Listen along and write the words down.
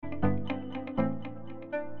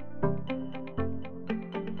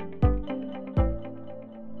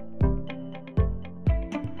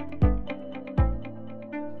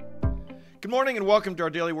morning and welcome to our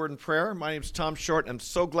Daily Word and Prayer. My name is Tom Short. I'm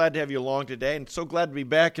so glad to have you along today and so glad to be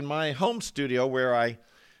back in my home studio where I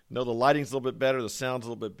know the lighting's a little bit better, the sound's a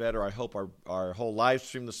little bit better. I hope our whole live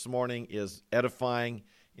stream this morning is edifying,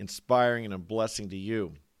 inspiring, and a blessing to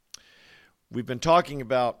you. We've been talking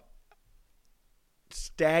about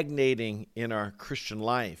stagnating in our Christian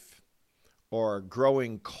life or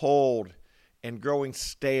growing cold and growing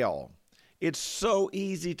stale. It's so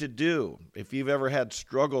easy to do. If you've ever had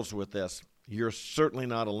struggles with this, you're certainly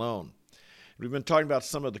not alone. We've been talking about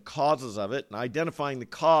some of the causes of it, and identifying the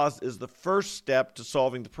cause is the first step to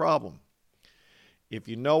solving the problem. If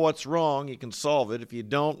you know what's wrong, you can solve it. If you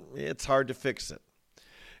don't, it's hard to fix it.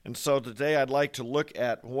 And so today I'd like to look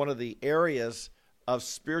at one of the areas of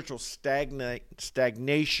spiritual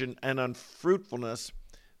stagnation and unfruitfulness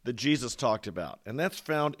that Jesus talked about. And that's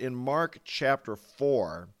found in Mark chapter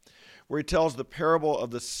 4, where he tells the parable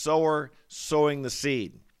of the sower sowing the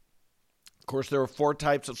seed. Of course, there are 4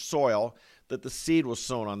 types of soil that the seed was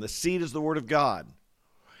sown on. The seed is the Word of God.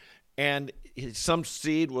 And some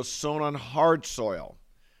seed was sown on hard soil,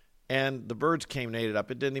 and the birds came and ate it up.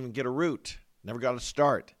 It didn't even get a root, never got a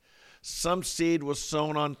start. Some seed was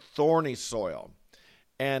sown on thorny soil,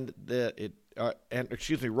 rocky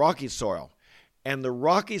soil. And the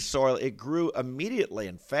rocky soil, it grew immediately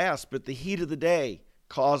and fast, but the heat of the day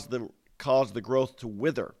caused the growth to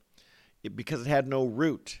wither because it had no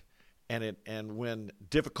root. And when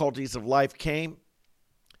difficulties of life came,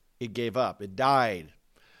 it gave up. It died.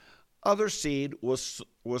 Other seed was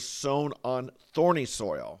sown on thorny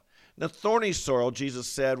soil. Now, thorny soil, Jesus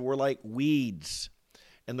said, were like weeds,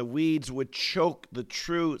 and the weeds would choke the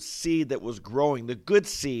true seed that was growing. The good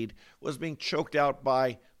seed was being choked out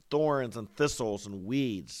by thorns and thistles and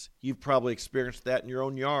weeds. You've probably experienced that in your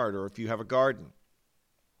own yard or if you have a garden.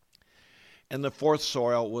 And the fourth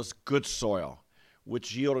soil was good soil,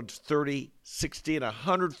 which yielded 30, 60, and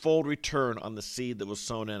 100-fold return on the seed that was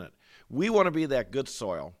sown in it. We want to be that good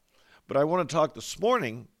soil, but I want to talk this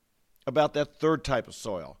morning about that third type of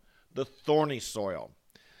soil, the thorny soil.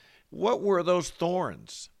 What were those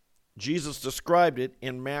thorns? Jesus described it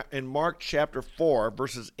in Mark chapter 4,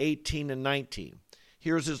 verses 18 and 19.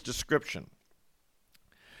 Here's his description.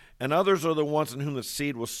 And others are the ones in whom the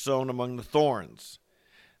seed was sown among the thorns.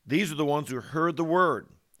 These are the ones who heard the word,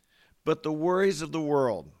 but the worries of the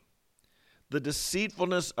world, the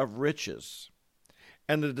deceitfulness of riches,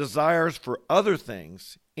 and the desires for other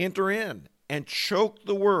things enter in and choke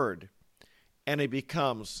the word, and it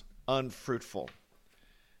becomes unfruitful.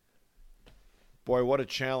 Boy, what a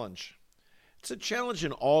challenge. It's a challenge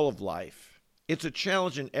in all of life. It's a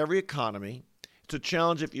challenge in every economy. It's a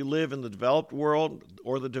challenge if you live in the developed world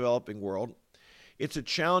or the developing world. It's a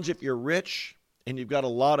challenge if you're rich and you've got a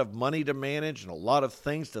lot of money to manage and a lot of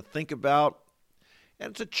things to think about. And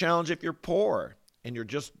it's a challenge if you're poor and you're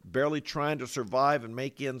just barely trying to survive and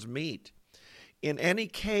make ends meet. In any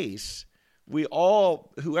case,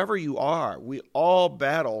 whoever you are, we all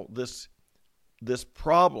battle this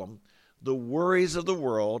problem, the worries of the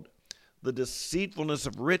world, the deceitfulness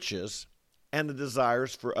of riches, and the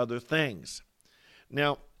desires for other things.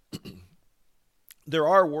 Now, there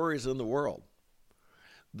are worries in the world.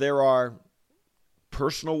 There are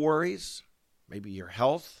personal worries, maybe your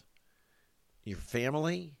health, your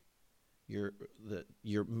family, you're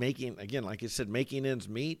making, again, like I said, making ends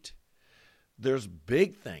meet. There's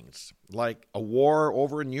big things like a war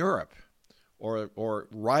over in Europe or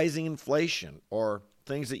rising inflation or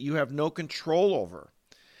things that you have no control over.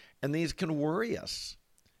 And these can worry us,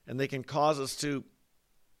 and they can cause the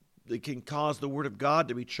Word of God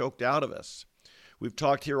to be choked out of us. We've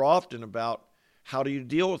talked here often about how do you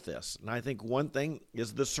deal with this? And I think one thing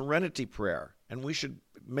is the serenity prayer. And we should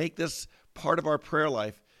make this part of our prayer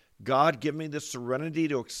life. God, give me the serenity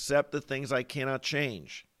to accept the things I cannot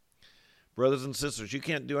change. Brothers and sisters, you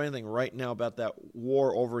can't do anything right now about that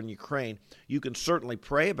war over in Ukraine. You can certainly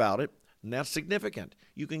pray about it, and that's significant.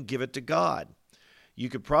 You can give it to God. You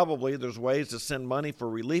could probably, there's ways to send money for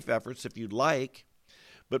relief efforts if you'd like.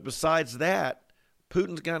 But besides that,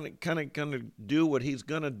 Putin's going to do what he's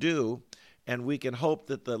going to do. And we can hope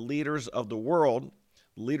that the leaders of the world,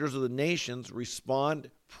 leaders of the nations, respond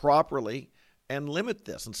properly and limit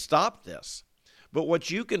this and stop this. But what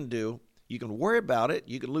you can do, you can worry about it,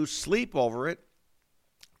 you can lose sleep over it,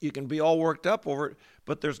 you can be all worked up over it,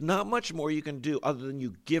 but there's not much more you can do other than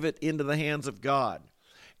you give it into the hands of God.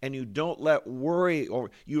 And you don't let worry, or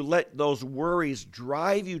you let those worries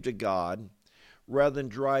drive you to God rather than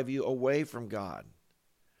drive you away from God.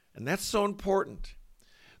 And that's so important.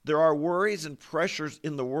 There are worries and pressures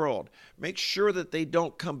in the world. Make sure that they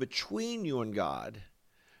don't come between you and God,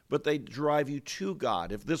 but they drive you to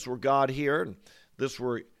God. If this were God here and this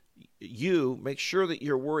were you, make sure that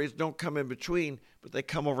your worries don't come in between, but they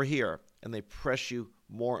come over here and they press you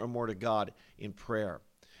more and more to God in prayer.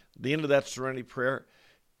 The end of that serenity prayer,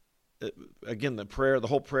 again, the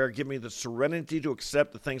whole prayer, give me the serenity to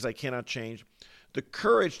accept the things I cannot change, the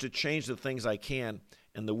courage to change the things I can,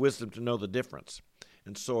 and the wisdom to know the difference.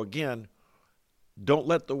 And so again, don't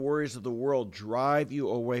let the worries of the world drive you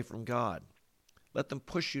away from God. Let them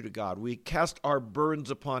push you to God. We cast our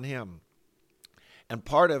burdens upon Him. And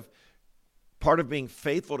part of being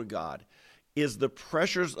faithful to God is the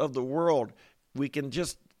pressures of the world. We can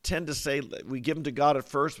just tend to say we give them to God at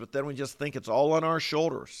first, but then we just think it's all on our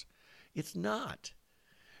shoulders. It's not.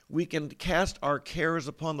 We can cast our cares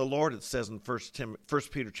upon the Lord, it says in 1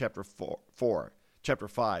 Peter chapter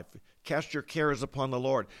 5. Cast your cares upon the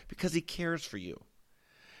Lord because He cares for you.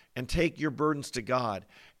 And take your burdens to God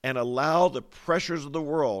and allow the pressures of the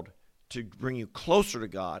world to bring you closer to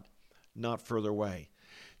God, not further away.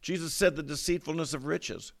 Jesus said the deceitfulness of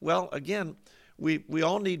riches. Well, again, we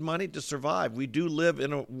all need money to survive. We do live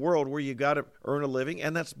in a world where you got to earn a living,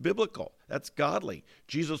 and that's biblical. That's godly.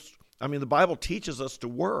 The Bible teaches us to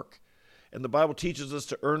work, and the Bible teaches us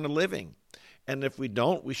to earn a living. And if we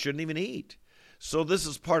don't, we shouldn't even eat. So this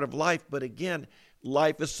is part of life, but again,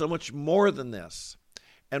 life is so much more than this.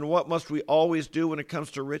 And what must we always do when it comes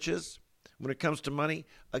to riches, when it comes to money?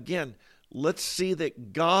 Again, let's see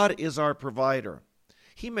that God is our provider.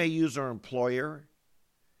 He may use our employer.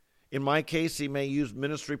 In my case, He may use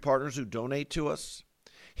ministry partners who donate to us.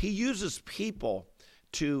 He uses people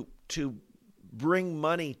to bring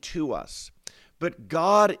money to us. But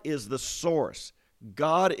God is the source.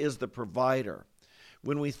 God is the provider.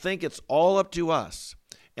 When we think it's all up to us,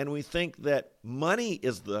 and we think that money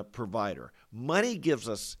is the provider, money gives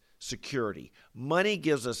us security, money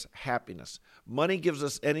gives us happiness, money gives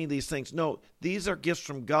us any of these things. No, these are gifts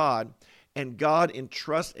from God, and God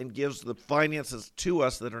entrusts and gives the finances to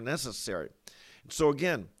us that are necessary. So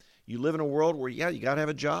again, you live in a world where, you got to have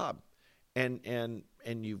a job, and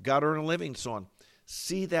you've got to earn a living and so on.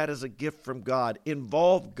 See that as a gift from God.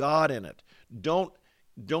 Involve God in it. Don't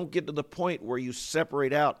get to the point where you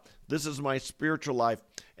separate out, this is my spiritual life,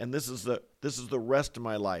 and this is the rest of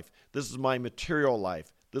my life. This is my material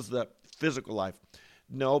life. This is the physical life.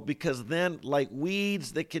 No, because then, like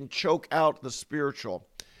weeds that can choke out the spiritual,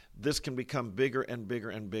 this can become bigger and bigger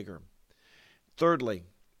and bigger. Thirdly,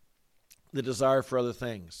 the desire for other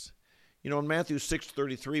things. In Matthew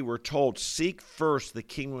 6:33, we're told, seek first the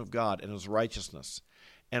kingdom of God and His righteousness,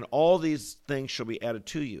 and all these things shall be added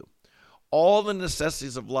to you. All the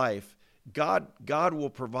necessities of life, God will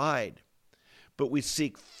provide. But we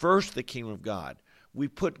seek first the kingdom of God. We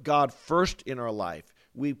put God first in our life.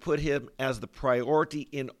 We put Him as the priority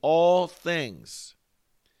in all things.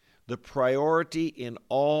 The priority in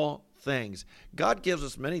all things. God gives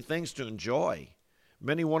us many things to enjoy,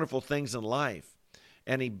 many wonderful things in life.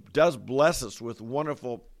 And He does bless us with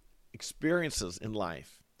wonderful experiences in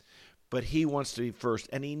life. But He wants to be first,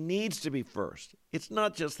 and He needs to be first. It's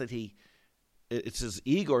not just that it's His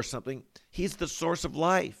ego or something. He's the source of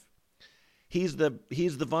life. He's the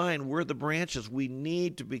vine. We're the branches. We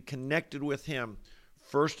need to be connected with Him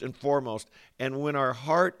first and foremost. And when our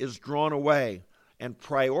heart is drawn away and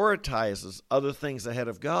prioritizes other things ahead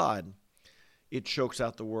of God, it chokes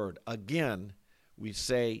out the word. Again, we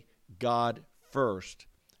say God first,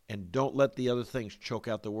 and don't let the other things choke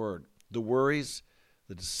out the word. The worries,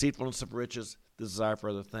 the deceitfulness of riches, the desire for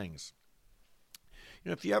other things.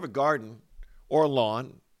 If you have a garden or a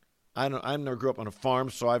lawn, I never grew up on a farm,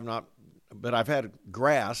 so but I've had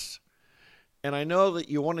grass, and I know that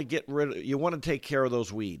you want to take care of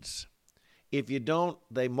those weeds. If you don't,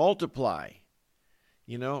 they multiply.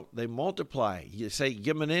 They multiply. You say,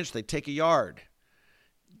 give them an inch, they take a yard.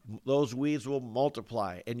 Those weeds will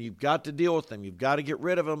multiply, and you've got to deal with them. You've got to get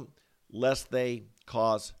rid of them lest they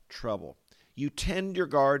cause trouble. You tend your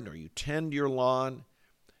garden or you tend your lawn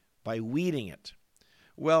by weeding it.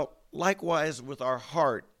 Well, likewise with our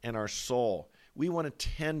heart and our soul, we want to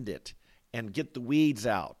tend it and get the weeds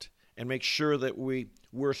out and make sure that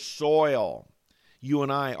we're soil. You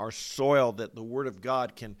and I are soil that the Word of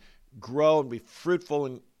God can grow and be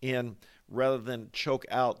fruitful in rather than choke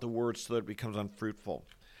out the Word so that it becomes unfruitful.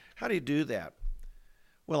 How do you do that?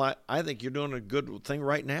 Well, I think you're doing a good thing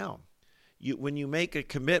right now. When you make a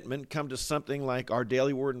commitment, come to something like our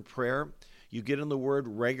daily word and prayer, you get in the Word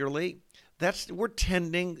regularly, we're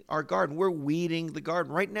tending our garden. We're weeding the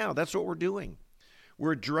garden right now. That's what we're doing.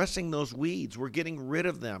 We're addressing those weeds. We're getting rid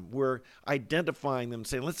of them. We're identifying them,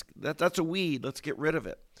 saying, that's a weed. Let's get rid of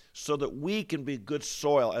it so that we can be good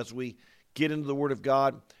soil as we get into the Word of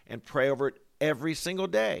God and pray over it every single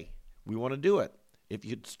day. We want to do it. If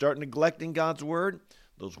you start neglecting God's Word,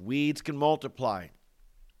 those weeds can multiply.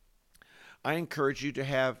 I encourage you to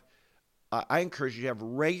have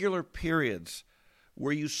regular periods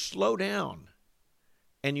where you slow down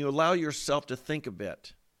and you allow yourself to think a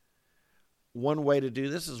bit. One way to do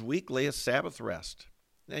this is weekly, a Sabbath rest.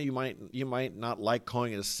 Now, you might not like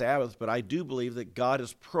calling it a Sabbath, but I do believe that God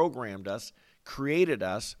has programmed us, created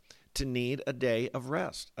us to need a day of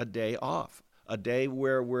rest, a day off, a day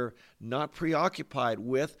where we're not preoccupied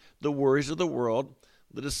with the worries of the world,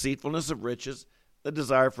 the deceitfulness of riches, the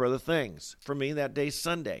desire for other things. For me, that day's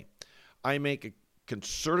Sunday. I make a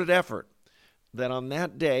concerted effort that on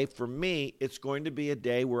that day, for me, it's going to be a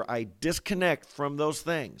day where I disconnect from those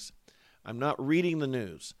things. I'm not reading the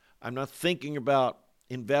news. I'm not thinking about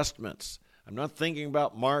investments. I'm not thinking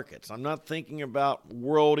about markets. I'm not thinking about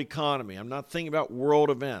world economy. I'm not thinking about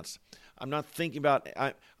world events. I'm not thinking about,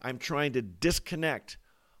 I'm trying to disconnect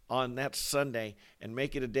on that Sunday and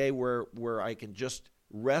make it a day where I can just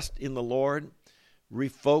rest in the Lord,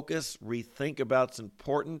 refocus, rethink about what's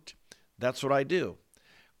important. That's what I do.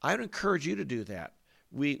 I would encourage you to do that.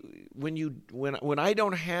 When I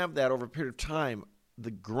don't have that over a period of time,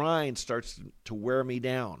 the grind starts to wear me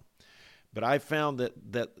down. But I found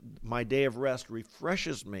that my day of rest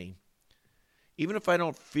refreshes me. Even if I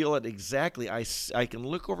don't feel it exactly, I can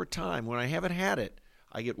look over time. When I haven't had it,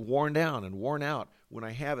 I get worn down and worn out. When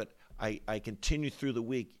I have it, I continue through the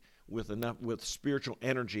week with spiritual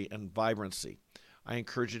energy and vibrancy. I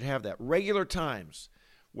encourage you to have that. Regular times,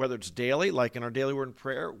 whether it's daily, like in our daily word and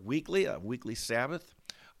prayer, weekly, a weekly Sabbath.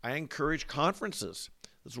 I encourage conferences.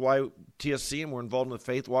 This is why TSC and we're involved in the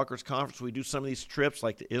Faith Walkers Conference. We do some of these trips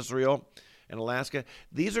like to Israel and Alaska.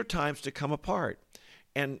 These are times to come apart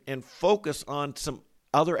and focus on some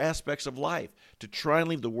other aspects of life, to try and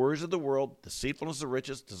leave the worries of the world, deceitfulness of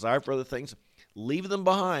riches, desire for other things, leave them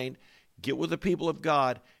behind, get with the people of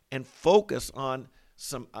God, and focus on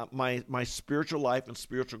some my spiritual life and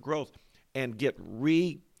spiritual growth, and get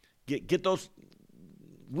those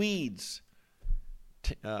weeds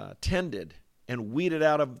tended and weeded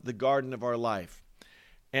out of the garden of our life.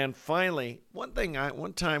 And finally,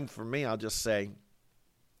 one time for me, I'll just say,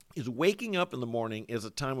 is waking up in the morning is a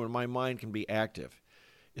time when my mind can be active,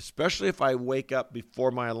 especially if I wake up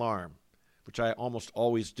before my alarm, which I almost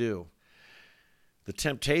always do. The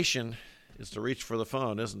temptation is to reach for the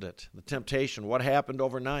phone, isn't it? The temptation, what happened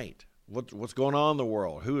overnight? What's going on in the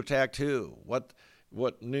world? Who attacked who?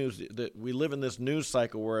 What news? We live in this news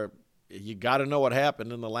cycle where you got to know what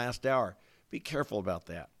happened in the last hour. Be careful about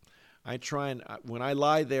that. I try and, when I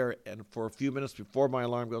lie there and for a few minutes before my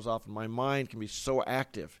alarm goes off, my mind can be so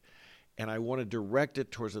active, and I want to direct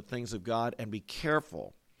it towards the things of God and be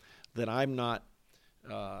careful that I'm not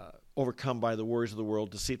overcome by the worries of the world,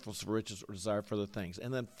 deceitfulness of riches, or desire for other things.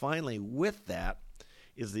 And then finally, with that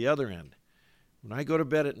is the other end. When I go to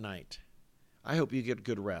bed at night, I hope you get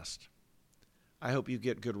good rest. I hope you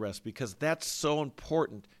get good rest, because that's so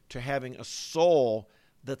important to having a soul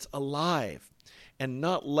that's alive and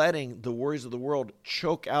not letting the worries of the world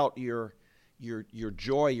choke out your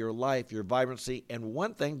joy, your life, your vibrancy. And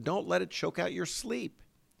one thing, don't let it choke out your sleep.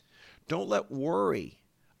 Don't let worry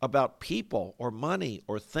about people or money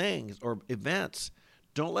or things or events,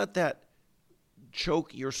 don't let that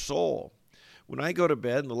choke your soul. When I go to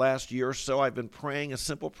bed in the last year or so, I've been praying a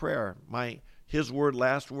simple prayer. His word,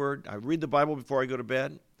 last word. I read the Bible before I go to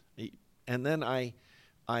bed, and then I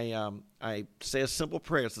say a simple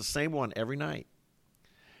prayer. It's the same one every night.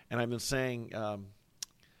 And I've been saying,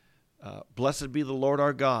 blessed be the Lord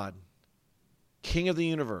our God, King of the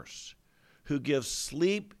universe, who gives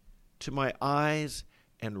sleep to my eyes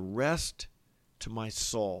and rest to my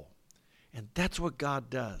soul. And that's what God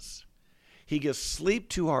does. He gives sleep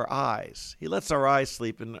to our eyes. He lets our eyes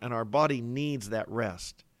sleep, and our body needs that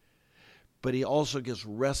rest. But he also gives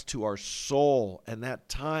rest to our soul, and that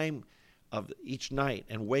time of each night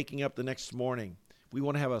and waking up the next morning, we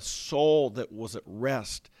want to have a soul that was at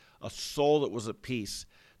rest, a soul that was at peace,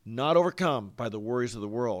 not overcome by the worries of the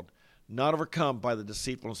world, not overcome by the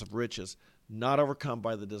deceitfulness of riches, not overcome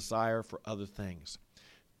by the desire for other things.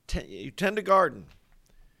 You tend a garden.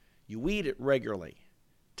 You weed it regularly.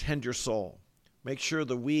 Tend your soul. Make sure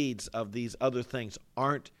the weeds of these other things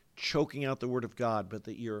aren't choking out the Word of God, but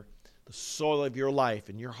that the soil of your life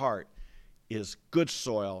and your heart is good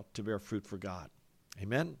soil to bear fruit for God.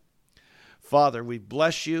 Amen? Father, we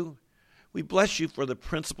bless you. We bless you for the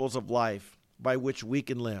principles of life by which we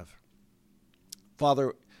can live.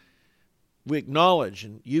 Father, we acknowledge,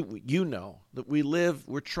 and you know, that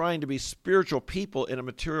we're trying to be spiritual people in a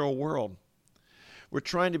material world. We're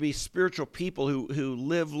trying to be spiritual people who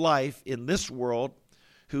live life in this world,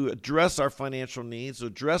 who address our financial needs,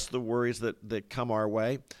 address the worries that come our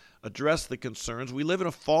way, address the concerns. We live in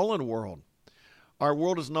a fallen world. Our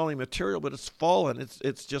world is not only material, but it's fallen.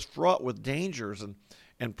 It's just fraught with dangers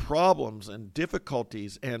and problems and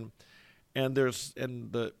difficulties, and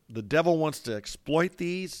the devil wants to exploit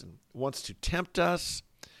these and wants to tempt us.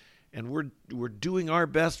 And we're doing our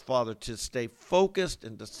best, Father, to stay focused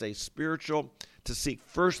and to stay spiritual, to seek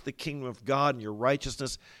first the kingdom of God and your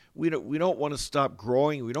righteousness. We don't want to stop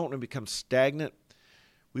growing. We don't want to become stagnant.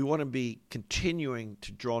 We want to be continuing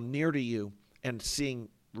to draw near to you and seeing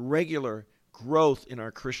regular growth in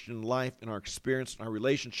our Christian life, in our experience, in our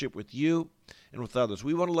relationship with you and with others.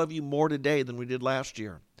 We want to love you more today than we did last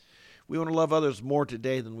year. We want to love others more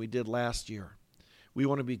today than we did last year. We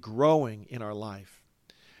want to be growing in our life.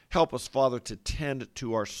 Help us, Father, to tend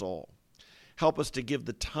to our soul. Help us to give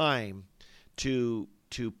the time to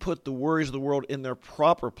put the worries of the world in their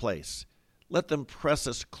proper place. Let them press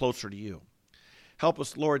us closer to you. Help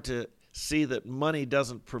us, Lord, to see that money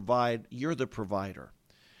doesn't provide. You're the provider.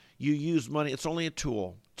 You use money. It's only a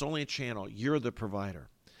tool. It's only a channel. You're the provider.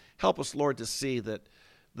 Help us, Lord, to see that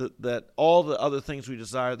all the other things we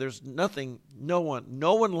desire, there's nothing, no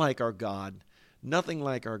one like our God, nothing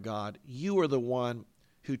like our God. You are the one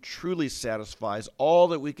who truly satisfies all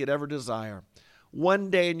that we could ever desire.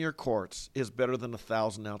 One day in your courts is better than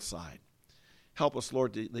 1,000 outside. Help us,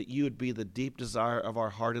 Lord, that you would be the deep desire of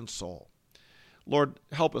our heart and soul. Lord,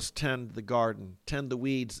 help us tend the garden, tend the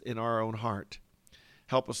weeds in our own heart.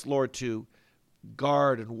 Help us, Lord, to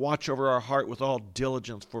guard and watch over our heart with all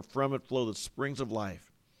diligence, for from it flow the springs of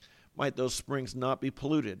life. Might those springs not be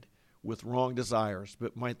polluted with wrong desires,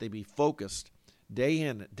 but might they be focused day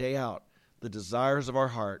in, day out. The desires of our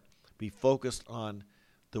heart be focused on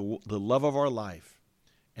the love of our life,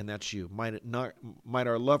 and that's you. Might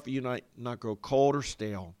our love for you not grow cold or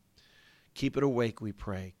stale. Keep it awake, we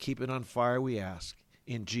pray. Keep it on fire, we ask.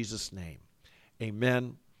 In Jesus' name,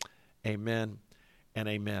 amen, amen, and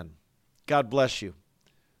amen. God bless you.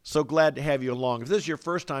 So glad to have you along. If this is your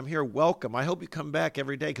first time here, welcome. I hope you come back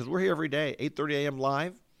every day, because we're here every day, 8:30 a.m.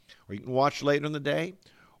 live, or you can watch later in the day,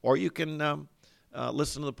 or you can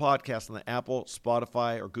listen to the podcast on the Apple,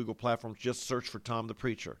 Spotify, or Google platforms. Just search for Tom the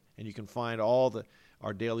Preacher, and you can find all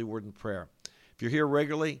our daily word and prayer. If you're here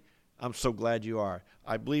regularly, I'm so glad you are.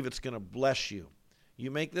 I believe it's going to bless you. You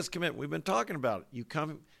make this commitment. We've been talking about it. You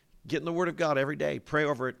come, get in the Word of God every day. Pray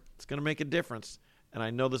over it. It's going to make a difference, and I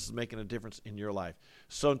know this is making a difference in your life.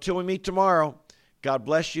 So until we meet tomorrow, God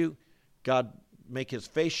bless you. God make his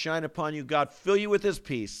face shine upon you. God fill you with his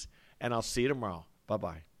peace, and I'll see you tomorrow.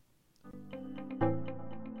 Bye-bye.